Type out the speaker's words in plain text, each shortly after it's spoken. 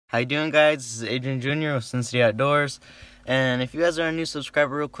How you doing, guys? This is Adrian Jr. with Sin City Outdoors. And if you guys are a new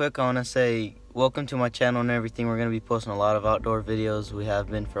subscriber, real quick, I want to say welcome to my channel and everything. We're going to be posting a lot of outdoor videos. We have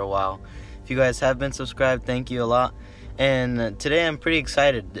been for a while. If you guys have been subscribed, thank you a lot. And today I'm pretty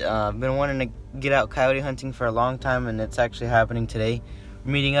excited. I've been wanting to get out coyote hunting for a long time, and it's actually happening today.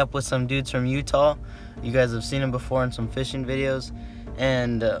 We're meeting up with some dudes from Utah. You guys have seen them before in some fishing videos.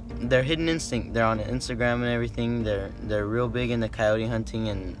 And they're Hidden Instinct. They're on Instagram and everything. They're real big into coyote hunting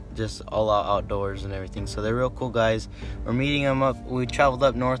and just all out outdoors and everything. So they're real cool guys. We're meeting them up. We traveled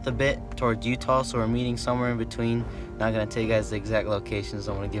up north a bit towards Utah, so we're meeting somewhere in between. Not gonna tell you guys the exact locations.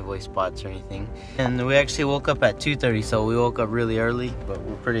 Don't want to give away spots or anything. And we actually woke up at 2:30, so we woke up really early, but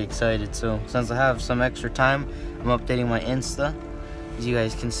we're pretty excited. So since I have some extra time, I'm updating my Insta, as you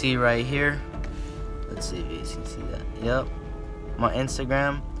guys can see right here. Let's see if you guys can see that. Yep. My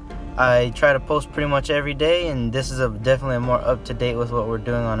Instagram. I try to post pretty much every day, and this is definitely more up to date with what we're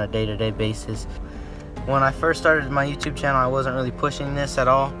doing on a day-to-day basis. When I first started my YouTube channel, I wasn't really pushing this at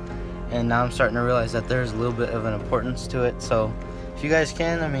all, and now I'm starting to realize that there's a little bit of an importance to it. So if you guys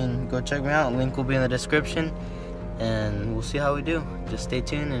can, go check me out. Link will be in the description, and we'll see how we do. Just stay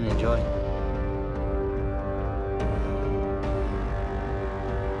tuned and enjoy.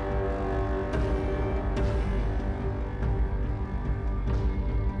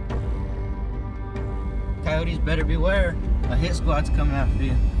 Coyotes better beware. A hit squad's coming after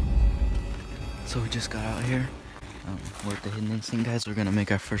you. So we just got out here. We're at the Hidden Instinct, guys. We're gonna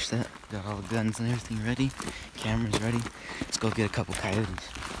make our first set. Got all the guns and everything ready. Cameras ready. Let's go get a couple coyotes.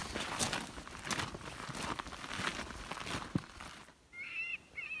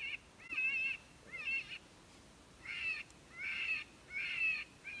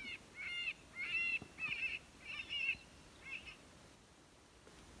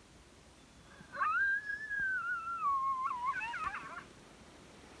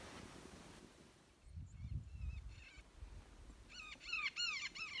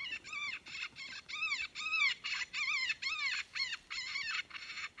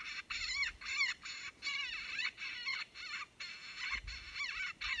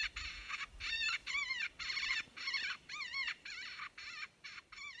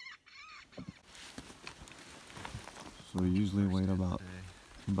 So we usually wait about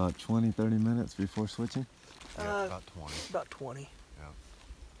 20-30 minutes before switching? Yeah, about 20. About 20. Yeah.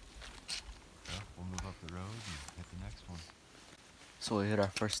 We'll move up the road and hit the next one. So we hit our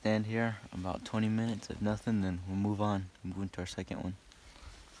first stand here, about 20 minutes. If nothing, then we'll move on. Move into our second one.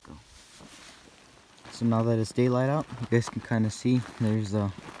 Let's go. So now that it's daylight out, you guys can kind of see there's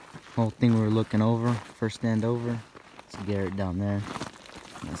the whole thing we were looking over. First stand over. It's Garrett down there.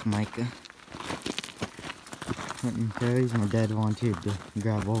 That's Micah. Hunting coyotes. My dad volunteered to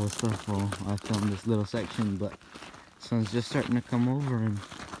grab all the stuff while I filmed this little section, but sun's just starting to come over, and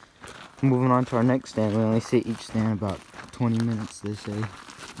moving on to our next stand. We only sit each stand about 20 minutes, they say.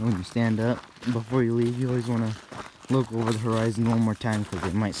 When you stand up, before you leave, you always want to look over the horizon one more time, because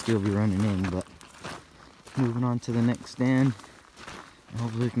it might still be running in. But moving on to the next stand, and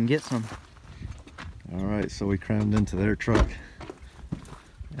hopefully we can get some. Alright, so we crammed into their truck,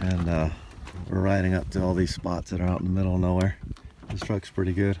 and we're riding up to all these spots that are out in the middle of nowhere. This truck's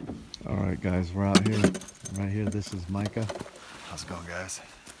pretty good. Alright guys, we're out here. Right here, this is Micah. How's it going, guys?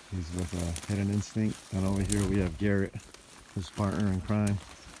 He's with Hidden Instinct. And over here we have Garrett, his partner in crime,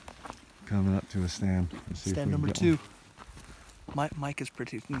 coming up to a stand. Let's see if Stand we can number get 2. Mike is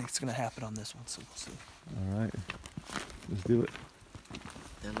predicting it's going to happen on this one, so we'll see. Alright, let's do it.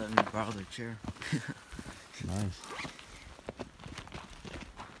 They're letting me borrow their chair. Nice.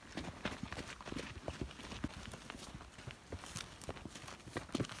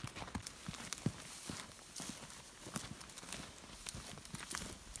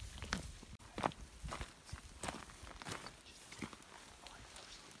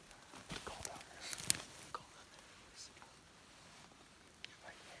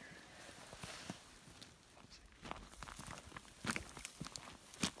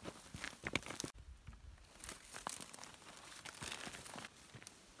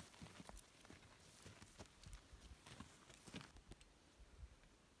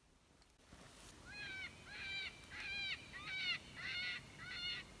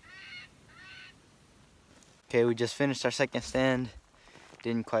 Okay, we just finished our second stand.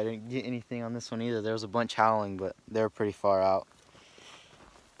 Didn't quite get anything on this one either. There was a bunch howling, but they were pretty far out.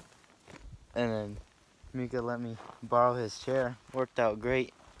 And then Mika let me borrow his chair. Worked out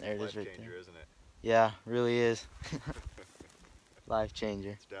great. There it is right there. Isn't it? Yeah, really is. Life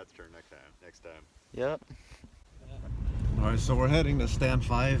changer. It's Dad's turn next time. Yep. Alright, so we're heading to stand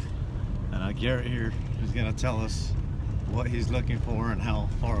 5, and Garrett here is going to tell us what he's looking for and how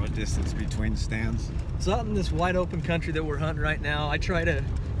far of a distance between stands. So out in this wide open country that we're hunting right now,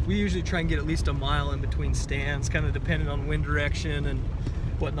 we usually try and get at least a mile in between stands, kind of depending on wind direction and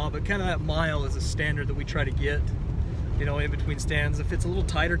whatnot, but kind of that mile is a standard that we try to get, you know, in between stands. If it's a little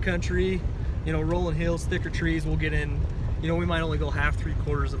tighter country, you know, rolling hills, thicker trees, we'll get in, you know, we might only go half,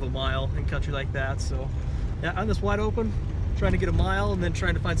 3/4 of a mile in country like that. So yeah, on this wide open, trying to get a mile and then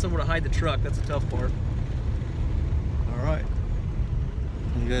trying to find somewhere to hide the truck, that's a tough part. All right.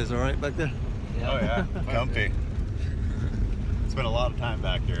 You guys all right back there? Oh yeah, comfy. Spent a lot of time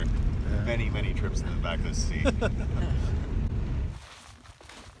back here. Yeah. Many trips in the back of this seat. There's one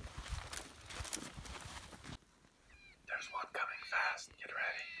coming fast. Get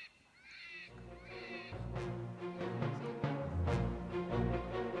ready.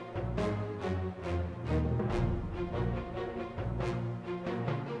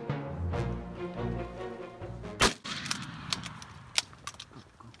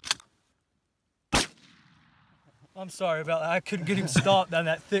 I'm sorry about that. I couldn't get him stopped on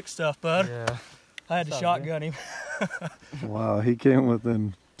that thick stuff, bud. Yeah. I had to shotgun him. Wow, he came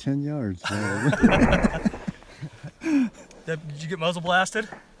within 10 yards. Did you get muzzle blasted?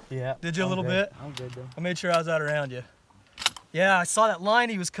 Yeah. Did you a little bit? I'm good though. I made sure I was out around you. Yeah, I saw that line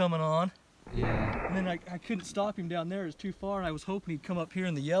he was coming on. Yeah. And then I couldn't stop him down there. It was too far, and I was hoping he'd come up here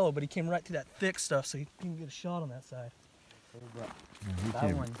in the yellow, but he came right to that thick stuff, so he didn't get a shot on that side.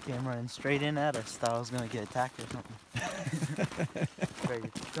 That one came running straight in at us. Thought I was gonna get attacked or something. Ready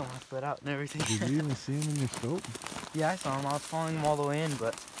to throw my foot out and everything. Did you even see him in your scope? Yeah, I saw him. I was following him all the way in,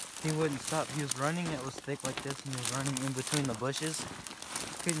 but he wouldn't stop. He was running. It was thick like this, and he was running in between the bushes.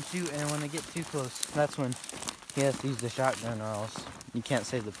 Couldn't shoot, and when they get too close, that's when he has to use the shotgun, or else you can't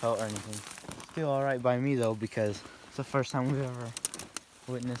save the pelt or anything. Still all right by me though, because it's the first time we've ever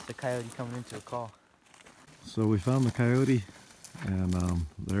witnessed a coyote coming into a call. So we found the coyote, and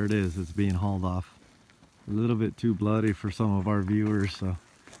there it is. It's being hauled off. A little bit too bloody for some of our viewers, so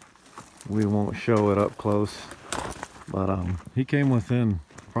we won't show it up close. But he came within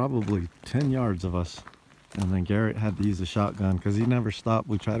probably 10 yards of us, and then Garrett had to use a shotgun because he never stopped.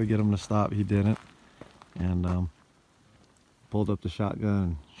 We tried to get him to stop, he didn't, and pulled up the shotgun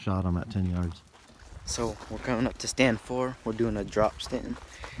and shot him at 10 yards. So we're coming up to stand 4. We're doing a drop stand.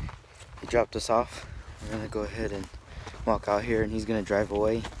 He dropped us off. We're gonna go ahead and walk out here, and he's gonna drive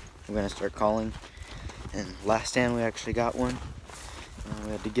away. We're gonna start calling. And last stand we actually got one.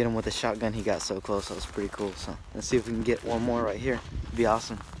 We had to get him with a shotgun. He got so close. That was pretty cool. So let's see if we can get one more right here. It'd be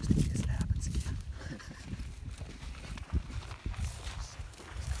awesome. Just in case it happens again.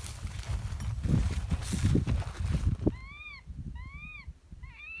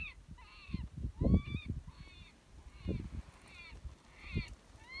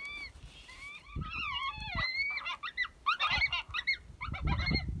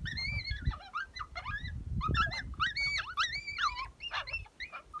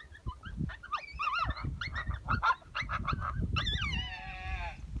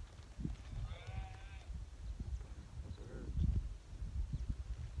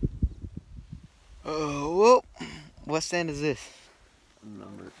 Oh, whoa. What stand is this?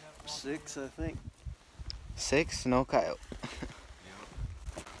 Number 6, I think. 6? No coyote.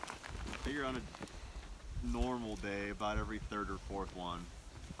 Figure on a normal day, about every 3rd or 4th one,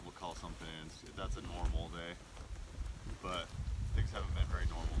 we'll call something in. If that's a normal day. But things haven't been very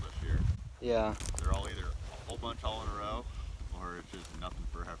normal this year. Yeah. They're all either a whole bunch all in a row, or it's just nothing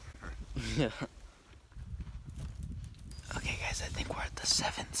forever. Yeah. Okay guys, I think we're at the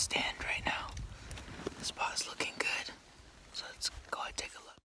 7th stand right now. The spot is looking good. So let's go ahead and take a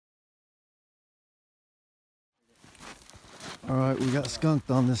look. All right, we got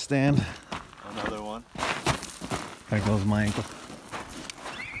skunked on this stand. Another one. There goes my ankle.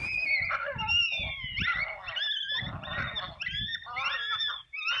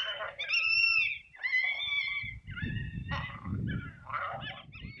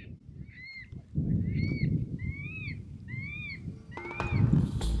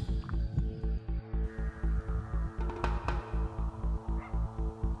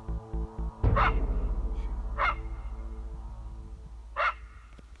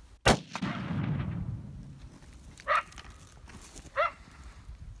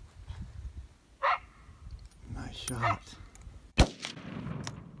 Shot.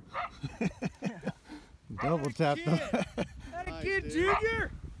 Double tapped him. That a kid,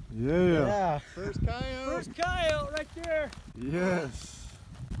 Junior! Yeah. First coyote. First coyote right there. Yes.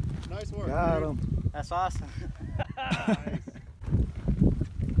 Nice work. Got him. That's awesome. Nice.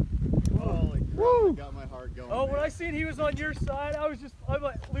 Holy crap, Woo. got my heart going. Oh, when man. I seen he was on your side, I'm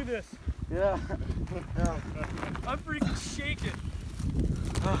like, look at this. Yeah. I'm freaking shaking.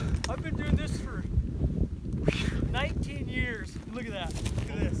 I've been doing this for 19 years. Look at that. Look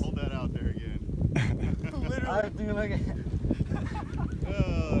at this. Hold that out there again. Literally. Dude, look at,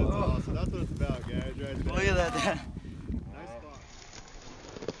 Oh, that's awesome. That's what it's about, guys, right there. look at that. Nice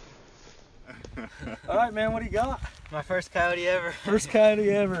spot. All right, man, what do you got? My first coyote ever. First coyote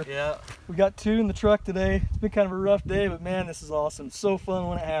ever. Yeah. We got 2 in the truck today. It's been kind of a rough day, but man, this is awesome. It's so fun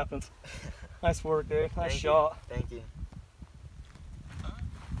when it happens. Nice work, Dave. Nice shot. Thank you.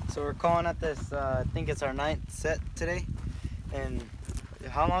 So we're calling at this, I think it's our 9th set today. And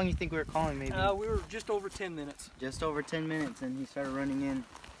how long do you think we were calling, maybe? We were just over 10 minutes. Just over 10 minutes, and he started running in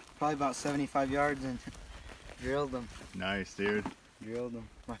probably about 75 yards and drilled him. Nice, dude. Drilled him.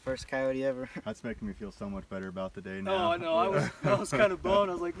 My first coyote ever. That's making me feel so much better about the day Oh, now. I know. I was kind of bummed.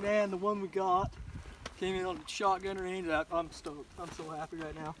 I was like, man, the one we got came in on the shotgun range. I'm stoked. I'm so happy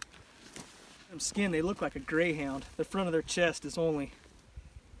right now. Them skin, they look like a greyhound. The front of their chest is only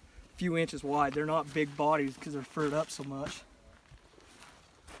a few inches wide. They're not big bodies because they're furred up so much.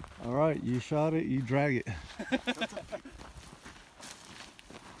 All right, you shot it, you drag it.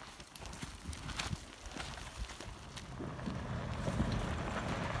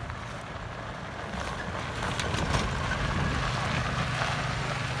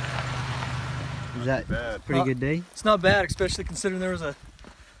 Is that Bad. a pretty good day? It's not bad, especially considering there was a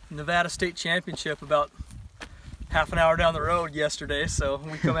Nevada State Championship about half an hour down the road yesterday. So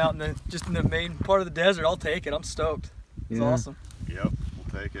when we come out in just in the main part of the desert, I'll take it. I'm stoked. It's Yeah. awesome. Yep,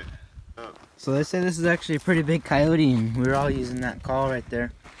 we'll take it. So they say this is actually a pretty big coyote, and we were all using that call right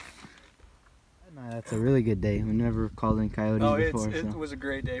there. No, that's a really good day. We never called in coyotes Oh, before. it So. was a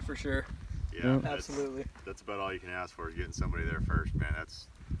great day for sure. Yeah, Yep. Absolutely. That's about all you can ask for is getting somebody there first, man. That's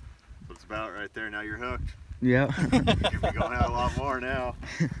what it's about right there. Now you're hooked. Yeah. You can be going out a lot more now.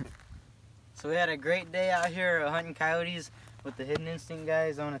 So we had a great day out here hunting coyotes with the Hidden Instinct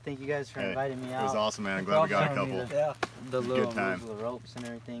guys. I want to thank you guys for Hey, inviting me It out. was awesome, man. I'm glad we got a Showing me couple. Yeah, The Good little time. moves with the ropes and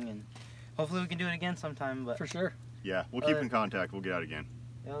everything, and hopefully we can do it again sometime. But for sure. Yeah, we'll keep in contact. We'll get out again.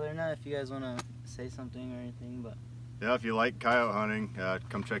 other than that, if you guys want to say something or anything, but Yeah, if you like coyote hunting,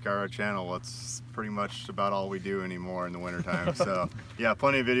 come check out our channel. That's pretty much about all we do anymore in the wintertime. So yeah,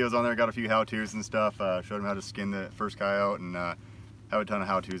 plenty of videos on there. Got a few how-tos and stuff. Showed them how to skin the first coyote, and have a ton of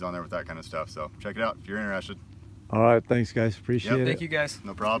how-tos on there with that kind of stuff. So check it out if you're interested. All right, thanks guys, appreciate it. Thank you guys.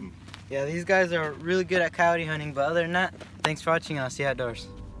 No problem. yeah, these guys are really good at coyote hunting. But other than that, thanks for watching. I'll see you outdoors.